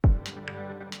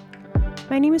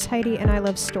My name is Heidi, and I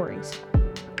love stories.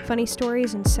 Funny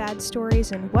stories and sad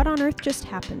stories and what on earth just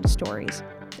happened stories.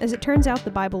 As it turns out, the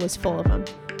Bible is full of them.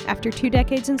 After 2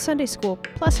 decades in Sunday school,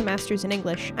 plus a master's in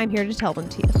English, I'm here to tell them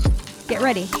to you. Get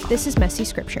ready, this is Messy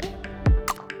Scripture.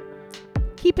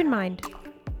 Keep in mind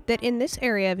that in this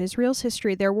area of Israel's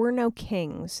history, there were no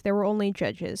kings, there were only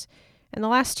judges. And the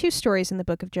last 2 stories in the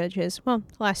book of Judges, the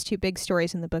last 2 big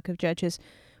stories in the book of Judges,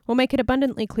 will make it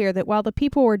abundantly clear that while the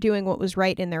people were doing what was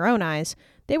right in their own eyes,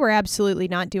 they were absolutely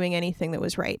not doing anything that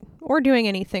was right, or doing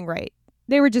anything right.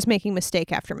 They were just making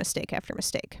mistake after mistake after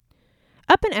mistake.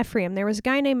 Up in Ephraim, there was a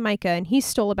guy named Micah, and he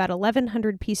stole about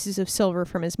 1,100 pieces of silver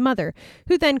from his mother,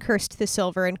 who then cursed the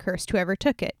silver and cursed whoever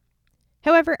took it.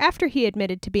 However, after he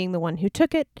admitted to being the one who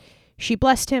took it, she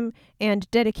blessed him and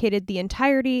dedicated the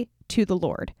entirety to the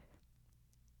Lord.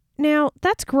 Now,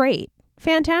 that's great.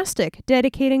 Fantastic,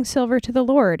 dedicating silver to the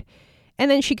Lord.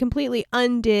 And then she completely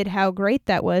undid how great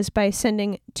that was by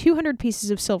sending 200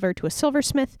 pieces of silver to a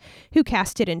silversmith who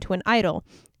cast it into an idol.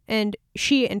 And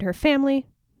she and her family,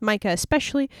 Micah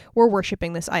especially, were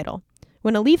worshiping this idol.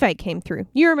 When a Levite came through,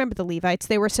 you remember the Levites,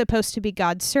 they were supposed to be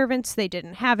God's servants. They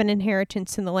didn't have an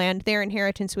inheritance in the land. Their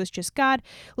inheritance was just God.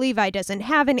 Levi doesn't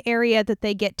have an area that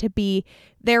they get to be.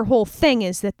 Their whole thing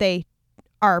is that they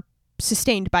are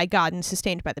sustained by God and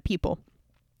sustained by the people.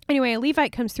 Anyway, a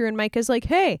Levite comes through and Micah's like,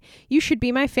 hey, you should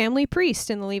be my family priest.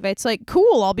 And the Levite's like,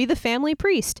 cool, I'll be the family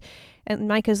priest. And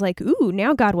Micah's like, ooh,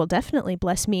 now God will definitely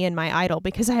bless me and my idol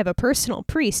because I have a personal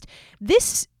priest.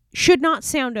 This should not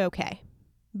sound okay,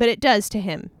 but it does to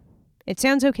him. It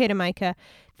sounds okay to Micah.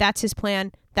 That's his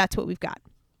plan. That's what we've got.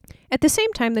 At the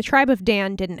same time, the tribe of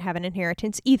Dan didn't have an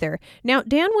inheritance either. Now,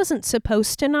 Dan wasn't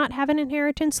supposed to not have an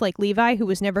inheritance like Levi, who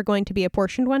was never going to be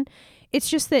apportioned one. It's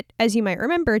just that, as you might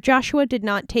remember, Joshua did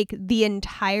not take the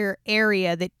entire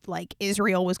area that,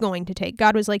 Israel was going to take.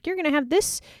 God was like, you're going to have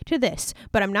this to this,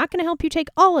 but I'm not going to help you take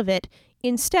all of it.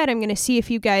 Instead, I'm going to see if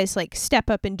you guys, step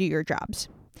up and do your jobs.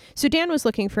 So Dan was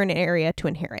looking for an area to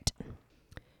inherit.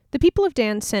 The people of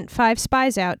Dan sent 5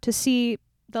 spies out to see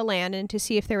the land and to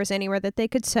see if there was anywhere that they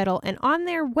could settle, and on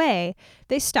their way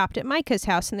they stopped at Micah's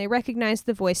house and they recognized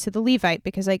the voice of the Levite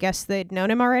because I guess they'd known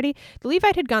him already. The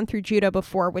Levite had gone through Judah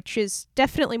before, which is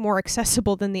definitely more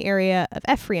accessible than the area of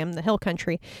Ephraim, the hill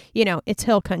country. It's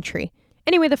hill country.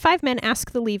 Anyway, the 5 men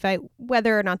ask the Levite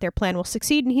whether or not their plan will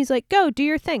succeed, and he's like, go, do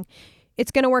your thing.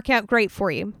 It's going to work out great for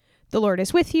you. The Lord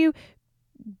is with you.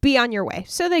 Be on your way.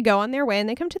 So they go on their way and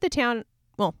they come to the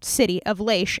city of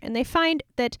Laish, and they find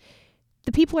that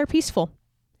the people are peaceful.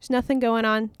 There's nothing going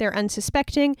on. They're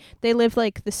unsuspecting. They live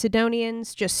like the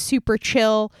Sidonians, just super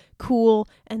chill, cool,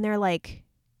 and they're like,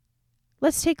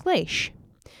 let's take Laish.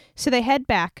 So they head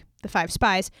back, the 5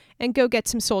 spies, and go get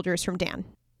some soldiers from Dan.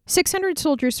 600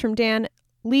 soldiers from Dan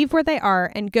leave where they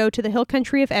are and go to the hill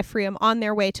country of Ephraim on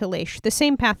their way to Laish, the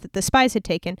same path that the spies had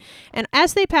taken. And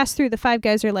as they pass through, the 5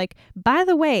 guys are like, by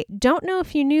the way, don't know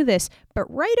if you knew this, but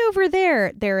right over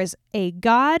there is a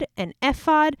god, an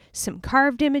ephod, some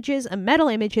carved images, a metal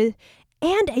image, and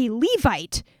a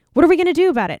Levite. What are we going to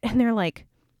do about it? And they're like,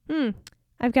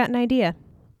 I've got an idea.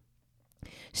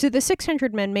 So the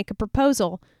 600 men make a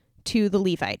proposal to the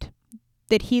Levite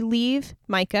that he leave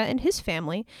Micah and his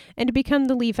family and to become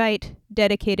the Levite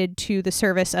dedicated to the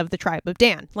service of the tribe of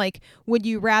Dan. Would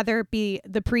you rather be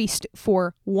the priest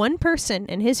for one person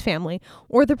and his family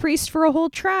or the priest for a whole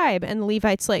tribe? And the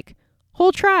Levite's like,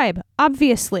 whole tribe,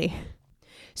 obviously.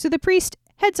 So the priest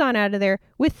heads on out of there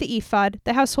with the ephod,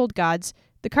 the household gods,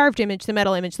 the carved image, the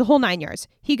metal image, the whole 9 yards.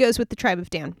 He goes with the tribe of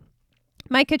Dan.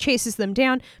 Micah chases them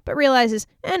down, but realizes,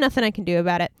 nothing I can do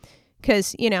about it.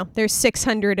 Because, there's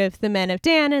 600 of the men of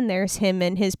Dan, and there's him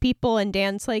and his people, and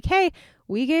Dan's like, hey,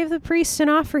 we gave the priest an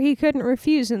offer he couldn't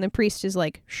refuse, and the priest is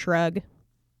like, shrug.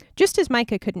 Just as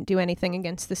Micah couldn't do anything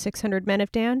against the 600 men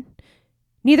of Dan,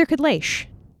 neither could Laish.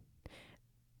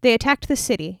 They attacked the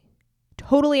city,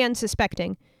 totally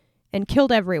unsuspecting, and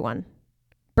killed everyone,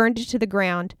 burned it to the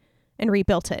ground, and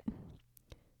rebuilt it.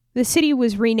 The city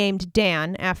was renamed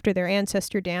Dan after their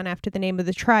ancestor Dan, after the name of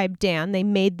the tribe Dan. They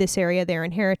made this area their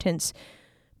inheritance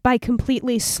by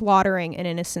completely slaughtering an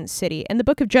innocent city. And the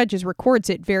book of Judges records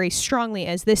it very strongly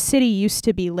as this city used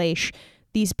to be Laish.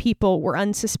 These people were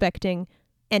unsuspecting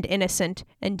and innocent,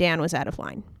 and Dan was out of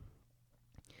line.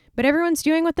 But everyone's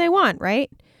doing what they want, right?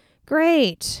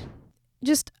 Great.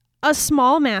 Just a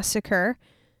small massacre.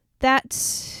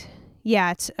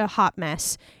 It's a hot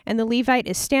mess. And the Levite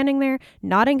is standing there,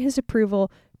 nodding his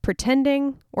approval,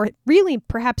 pretending, or really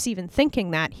perhaps even thinking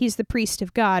that he's the priest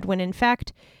of God, when in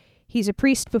fact, he's a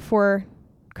priest before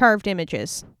carved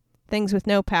images, things with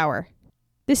no power.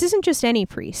 This isn't just any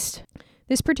priest.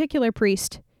 This particular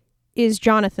priest is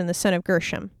Jonathan, the son of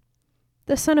Gershom,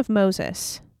 the son of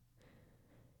Moses.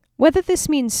 Whether this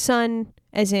means son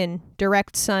as in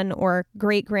direct son or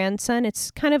great-grandson,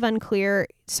 it's kind of unclear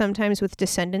sometimes with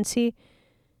descendancy.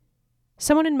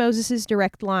 Someone in Moses'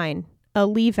 direct line, a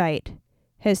Levite,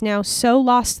 has now so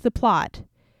lost the plot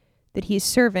that he's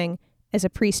serving as a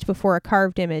priest before a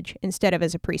carved image instead of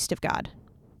as a priest of God.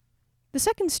 The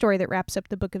second story that wraps up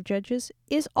the book of Judges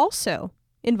is also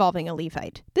involving a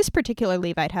Levite. This particular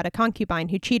Levite had a concubine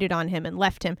who cheated on him and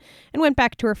left him and went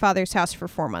back to her father's house for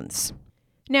 4 months.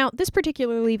 Now, this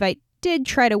particular Levite did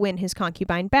try to win his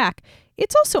concubine back.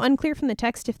 It's also unclear from the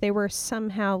text if they were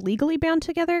somehow legally bound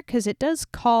together, because it does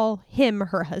call him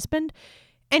her husband.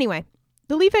 Anyway,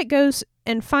 the Levite goes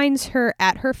and finds her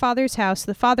at her father's house.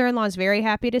 The father-in-law is very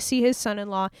happy to see his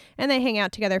son-in-law, and they hang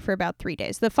out together for about 3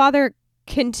 days. The father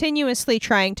continuously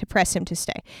trying to press him to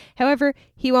stay. However,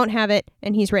 he won't have it,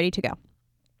 and he's ready to go.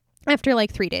 After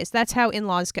like 3 days. That's how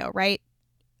in-laws go, right?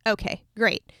 Okay,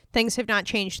 great. Things have not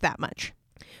changed that much.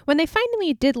 When they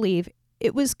finally did leave,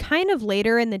 it was kind of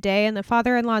later in the day, and the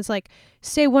father-in-law's like,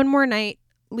 stay one more night,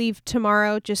 leave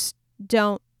tomorrow, just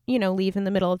don't, leave in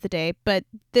the middle of the day. But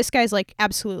this guy's like,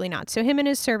 absolutely not. So him and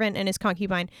his servant and his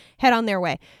concubine head on their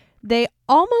way. They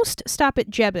almost stop at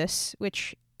Jebus,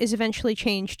 which is eventually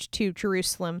changed to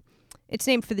Jerusalem. It's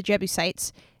named for the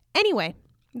Jebusites. Anyway,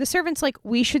 the servant's like,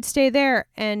 we should stay there,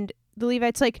 and the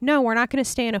Levite's like, no, we're not going to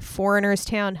stay in a foreigner's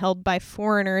town held by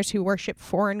foreigners who worship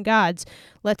foreign gods.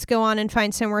 Let's go on and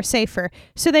find somewhere safer.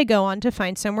 So they go on to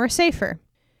find somewhere safer.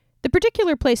 The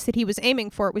particular place that he was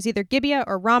aiming for was either Gibeah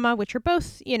or Ramah, which are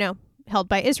both, held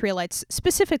by Israelites,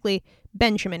 specifically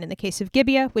Benjamin in the case of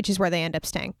Gibeah, which is where they end up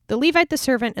staying. The Levite, the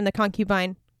servant, and the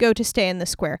concubine go to stay in the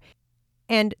square.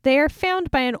 And they are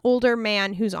found by an older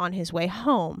man who's on his way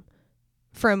home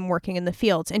from working in the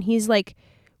fields. And he's like,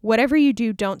 whatever you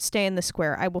do, don't stay in the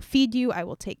square. I will feed you. I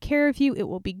will take care of you. It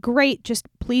will be great. Just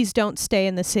please don't stay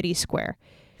in the city square.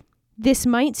 This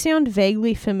might sound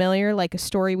vaguely familiar, like a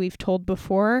story we've told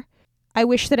before. I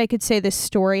wish that I could say this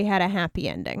story had a happy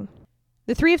ending.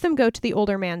 The 3 of them go to the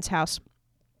older man's house.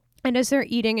 And as they're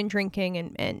eating and drinking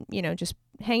and just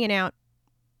hanging out,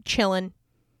 chilling,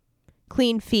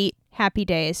 clean feet, happy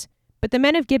days. But the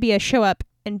men of Gibeah show up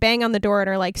and bang on the door and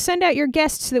are like, send out your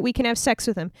guest so that we can have sex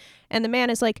with him. And the man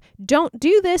is like, don't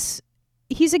do this.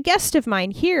 He's a guest of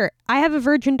mine. Here, I have a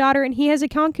virgin daughter and he has a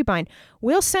concubine.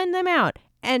 We'll send them out.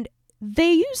 And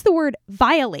they use the word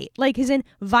violate, like as in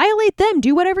violate them,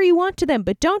 do whatever you want to them,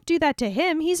 but don't do that to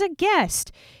him. He's a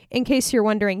guest. In case you're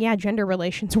wondering, yeah, gender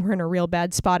relations were in a real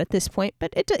bad spot at this point,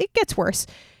 but it gets worse.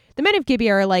 The men of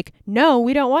Gibeah are like, no,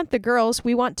 we don't want the girls.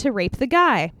 We want to rape the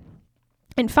guy.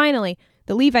 And finally,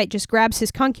 the Levite just grabs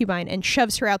his concubine and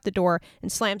shoves her out the door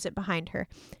and slams it behind her.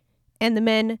 And the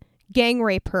men gang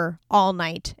rape her all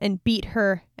night and beat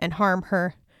her and harm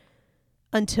her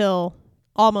until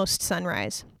almost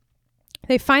sunrise.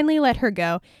 They finally let her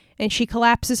go, and she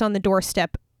collapses on the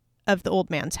doorstep of the old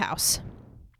man's house.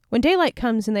 When daylight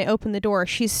comes and they open the door,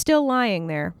 she's still lying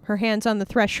there, her hands on the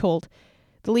threshold.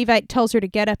 The Levite tells her to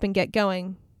get up and get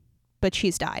going, but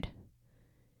she's died.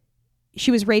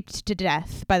 She was raped to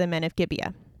death by the men of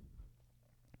Gibeah.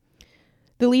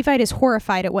 The Levite is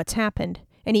horrified at what's happened,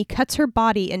 and he cuts her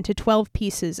body into 12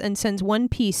 pieces and sends 1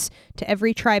 piece to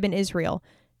every tribe in Israel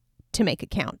to make a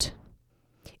count.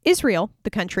 Israel,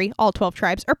 the country, all 12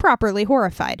 tribes, are properly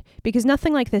horrified, because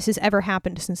nothing like this has ever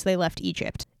happened since they left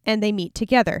Egypt, and they meet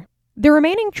together. The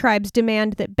remaining tribes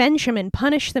demand that Benjamin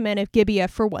punish the men of Gibeah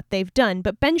for what they've done,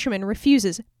 but Benjamin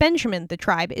refuses. Benjamin, the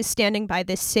tribe, is standing by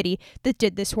this city that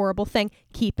did this horrible thing.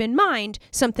 Keep in mind,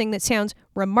 something that sounds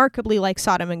remarkably like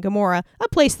Sodom and Gomorrah, a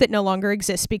place that no longer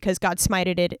exists because God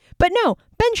smited it. But no,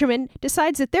 Benjamin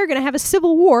decides that they're going to have a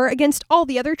civil war against all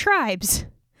the other tribes.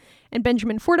 And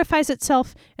Benjamin fortifies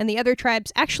itself, and the other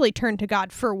tribes actually turn to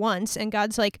God for once, and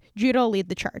God's like, Judah will lead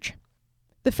the charge.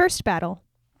 The first battle,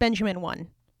 Benjamin won.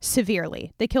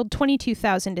 Severely. They killed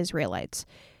 22,000 Israelites.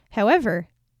 However,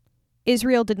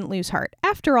 Israel didn't lose heart.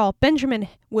 After all, Benjamin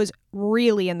was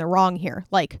really in the wrong here,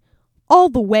 like all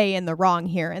the way in the wrong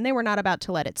here, and they were not about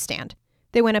to let it stand.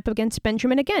 They went up against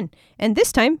Benjamin again, and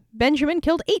this time, Benjamin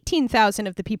killed 18,000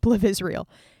 of the people of Israel.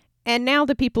 And now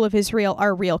the people of Israel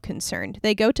are real concerned.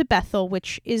 They go to Bethel,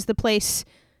 which is the place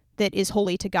that is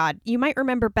holy to God. You might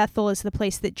remember Bethel as the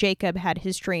place that Jacob had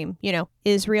his dream.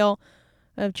 Israel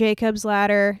of Jacob's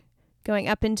ladder, going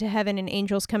up into heaven and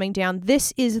angels coming down.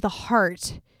 This is the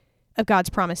heart of God's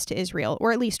promise to Israel,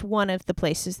 or at least one of the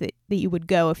places that you would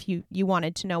go if you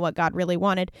wanted to know what God really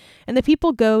wanted. And the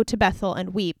people go to Bethel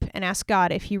and weep and ask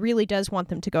God if he really does want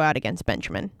them to go out against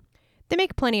Benjamin. They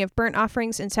make plenty of burnt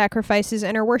offerings and sacrifices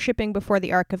and are worshiping before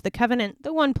the Ark of the Covenant,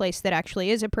 the one place that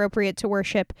actually is appropriate to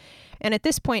worship. And at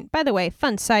this point, by the way,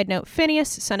 fun side note, Phinehas,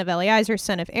 son of Eleazar,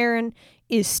 son of Aaron,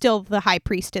 is still the high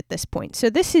priest at this point. So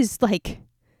this is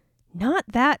not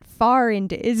that far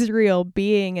into Israel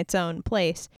being its own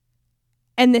place.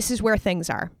 And this is where things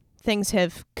are. Things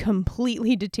have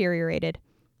completely deteriorated.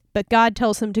 But God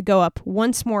tells them to go up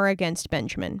once more against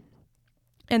Benjamin.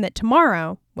 And that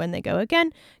tomorrow, when they go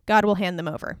again, God will hand them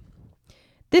over.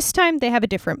 This time, they have a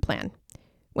different plan.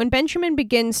 When Benjamin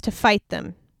begins to fight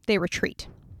them, they retreat.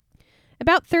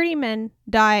 About 30 men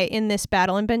die in this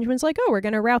battle, and Benjamin's like, we're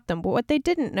going to rout them. But what they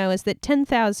didn't know is that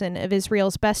 10,000 of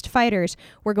Israel's best fighters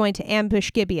were going to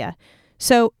ambush Gibeah.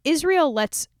 So Israel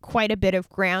lets quite a bit of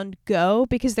ground go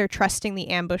because they're trusting the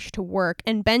ambush to work,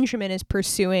 and Benjamin is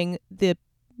pursuing the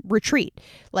retreat.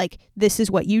 This is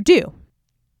what you do.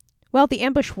 Well, the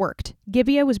ambush worked.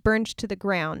 Gibeah was burned to the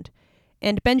ground,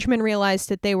 and Benjamin realized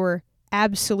that they were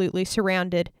absolutely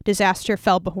surrounded. Disaster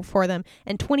fell before them,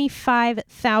 and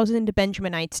 25,000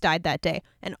 Benjaminites died that day,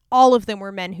 and all of them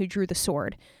were men who drew the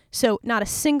sword. So not a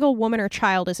single woman or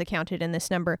child is accounted in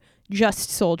this number, just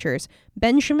soldiers.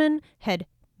 Benjamin had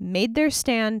made their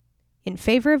stand in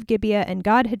favor of Gibeah, and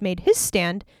God had made his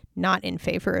stand not in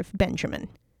favor of Benjamin.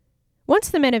 Once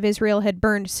the men of Israel had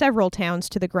burned several towns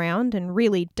to the ground and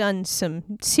really done some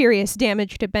serious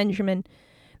damage to Benjamin,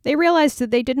 they realized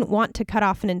that they didn't want to cut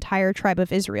off an entire tribe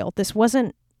of Israel. This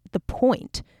wasn't the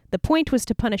point. The point was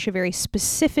to punish a very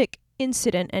specific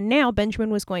incident, and now Benjamin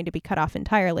was going to be cut off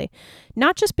entirely.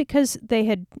 Not just because they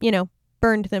had,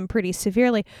 burned them pretty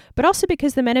severely, but also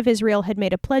because the men of Israel had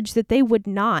made a pledge that they would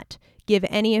not give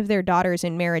any of their daughters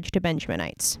in marriage to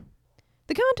Benjaminites.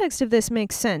 The context of this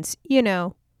makes sense,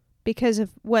 because of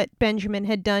what Benjamin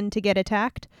had done to get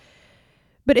attacked.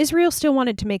 But Israel still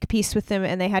wanted to make peace with them,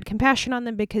 and they had compassion on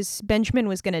them because Benjamin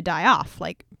was going to die off,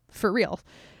 for real.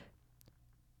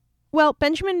 Well,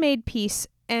 Benjamin made peace,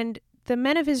 and the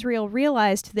men of Israel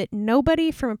realized that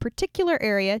nobody from a particular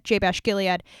area, Jabesh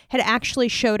Gilead, had actually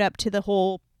showed up to the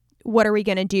whole what are we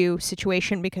going to do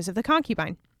situation because of the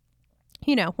concubine.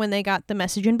 When they got the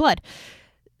message in blood.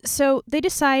 So they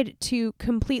decide to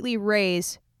completely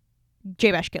raze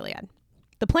Jabesh Gilead.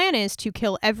 The plan is to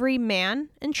kill every man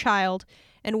and child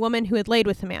and woman who had laid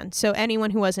with a man, so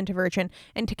anyone who wasn't a virgin,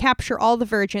 and to capture all the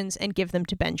virgins and give them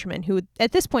to Benjamin, who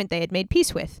at this point they had made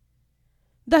peace with.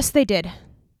 Thus they did.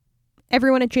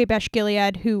 Everyone at Jabesh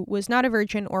Gilead who was not a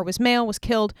virgin or was male was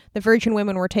killed. The virgin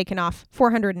women were taken off,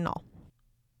 400 in all.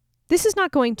 This is not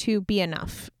going to be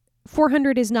enough.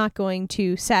 400 is not going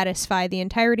to satisfy the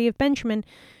entirety of Benjamin,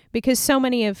 because so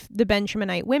many of the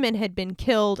Benjaminite women had been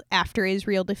killed after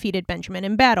Israel defeated Benjamin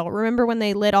in battle. Remember when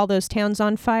they lit all those towns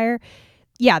on fire?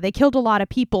 Yeah, they killed a lot of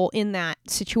people in that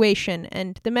situation,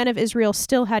 and the men of Israel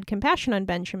still had compassion on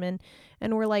Benjamin,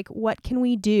 and were like, what can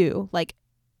we do?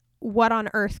 What on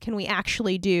earth can we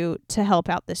actually do to help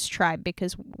out this tribe?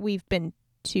 Because we've been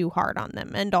too hard on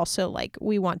them, and also,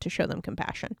 we want to show them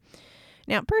compassion.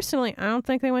 Now, personally, I don't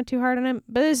think they went too hard on him,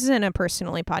 but this isn't a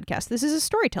personally podcast. This is a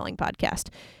storytelling podcast.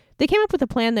 They came up with a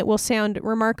plan that will sound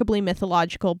remarkably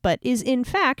mythological, but is in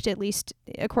fact, at least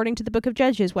according to the book of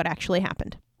Judges, what actually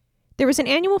happened. There was an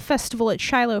annual festival at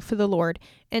Shiloh for the Lord,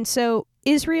 and so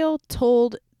Israel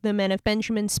told the men of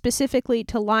Benjamin specifically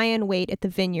to lie in wait at the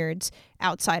vineyards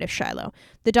outside of Shiloh.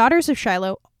 The daughters of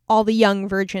Shiloh, all the young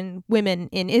virgin women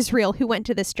in Israel who went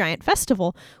to this giant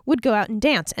festival, would go out and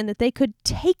dance, and that they could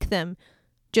take them,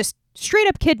 just straight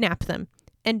up kidnap them,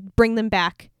 and bring them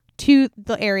back to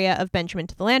the area of Benjamin,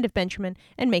 to the land of Benjamin,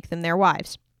 and make them their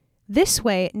wives. This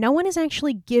way, no one is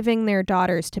actually giving their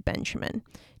daughters to Benjamin.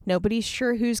 Nobody's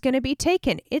sure who's going to be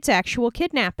taken. It's actual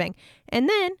kidnapping. And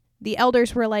then the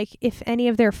elders were like, if any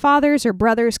of their fathers or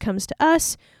brothers comes to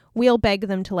us, we'll beg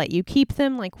them to let you keep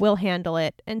them, we'll handle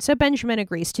it. And so Benjamin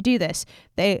agrees to do this.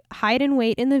 They hide and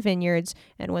wait in the vineyards,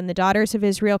 and when the daughters of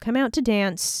Israel come out to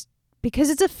dance,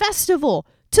 because it's a festival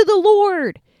to the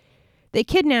Lord, they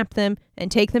kidnap them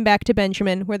and take them back to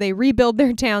Benjamin, where they rebuild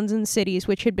their towns and cities,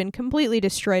 which had been completely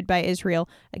destroyed by Israel.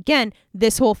 Again,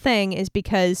 this whole thing is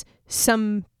because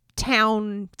some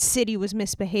town, city was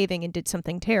misbehaving and did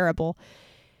something terrible.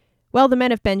 Well, the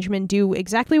men of Benjamin do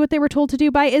exactly what they were told to do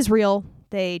by Israel.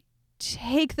 They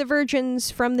take the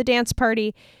virgins from the dance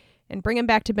party and bring them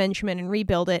back to Benjamin and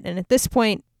rebuild it. And at this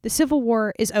point, the civil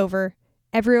war is over.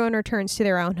 Everyone returns to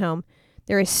their own home.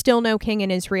 There is still no king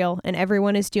in Israel, and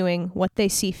everyone is doing what they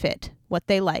see fit, what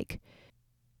they like.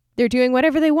 They're doing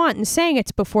whatever they want and saying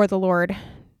it's before the Lord,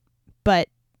 but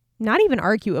not even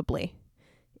arguably.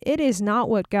 It is not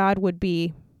what God would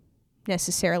be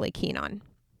necessarily keen on.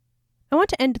 I want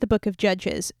to end the book of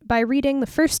Judges by reading the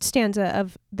first stanza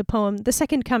of the poem The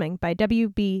Second Coming by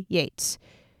W.B. Yeats.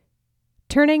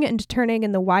 Turning and turning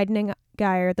in the widening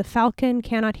gyre, the falcon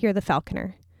cannot hear the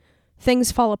falconer. Things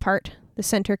fall apart, the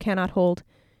center cannot hold.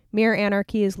 Mere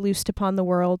anarchy is loosed upon the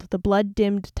world, the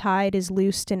blood-dimmed tide is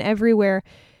loosed, and everywhere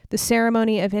the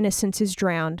ceremony of innocence is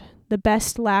drowned. The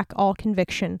best lack all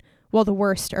conviction, while the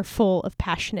worst are full of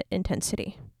passionate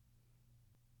intensity.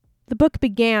 The book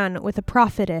began with a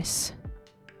prophetess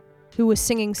who was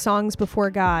singing songs before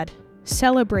God,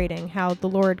 celebrating how the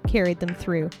Lord carried them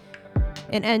through.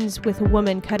 It ends with a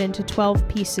woman cut into 12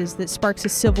 pieces that sparks a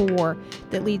civil war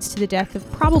that leads to the death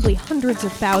of probably hundreds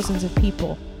of thousands of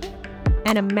people,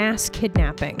 and a mass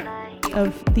kidnapping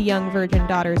of the young virgin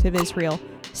daughters of Israel,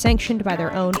 sanctioned by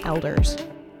their own elders.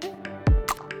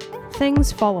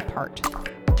 Things fall apart.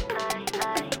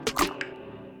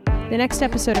 The next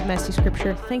episode of Messy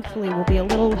Scripture, thankfully, will be a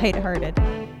little lighthearted.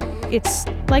 It's,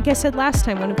 like I said last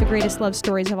time, one of the greatest love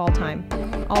stories of all time,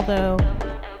 although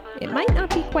it might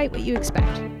not be quite what you expect.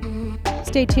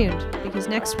 Stay tuned, because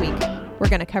next week, we're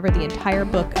going to cover the entire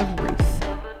book of Ruth.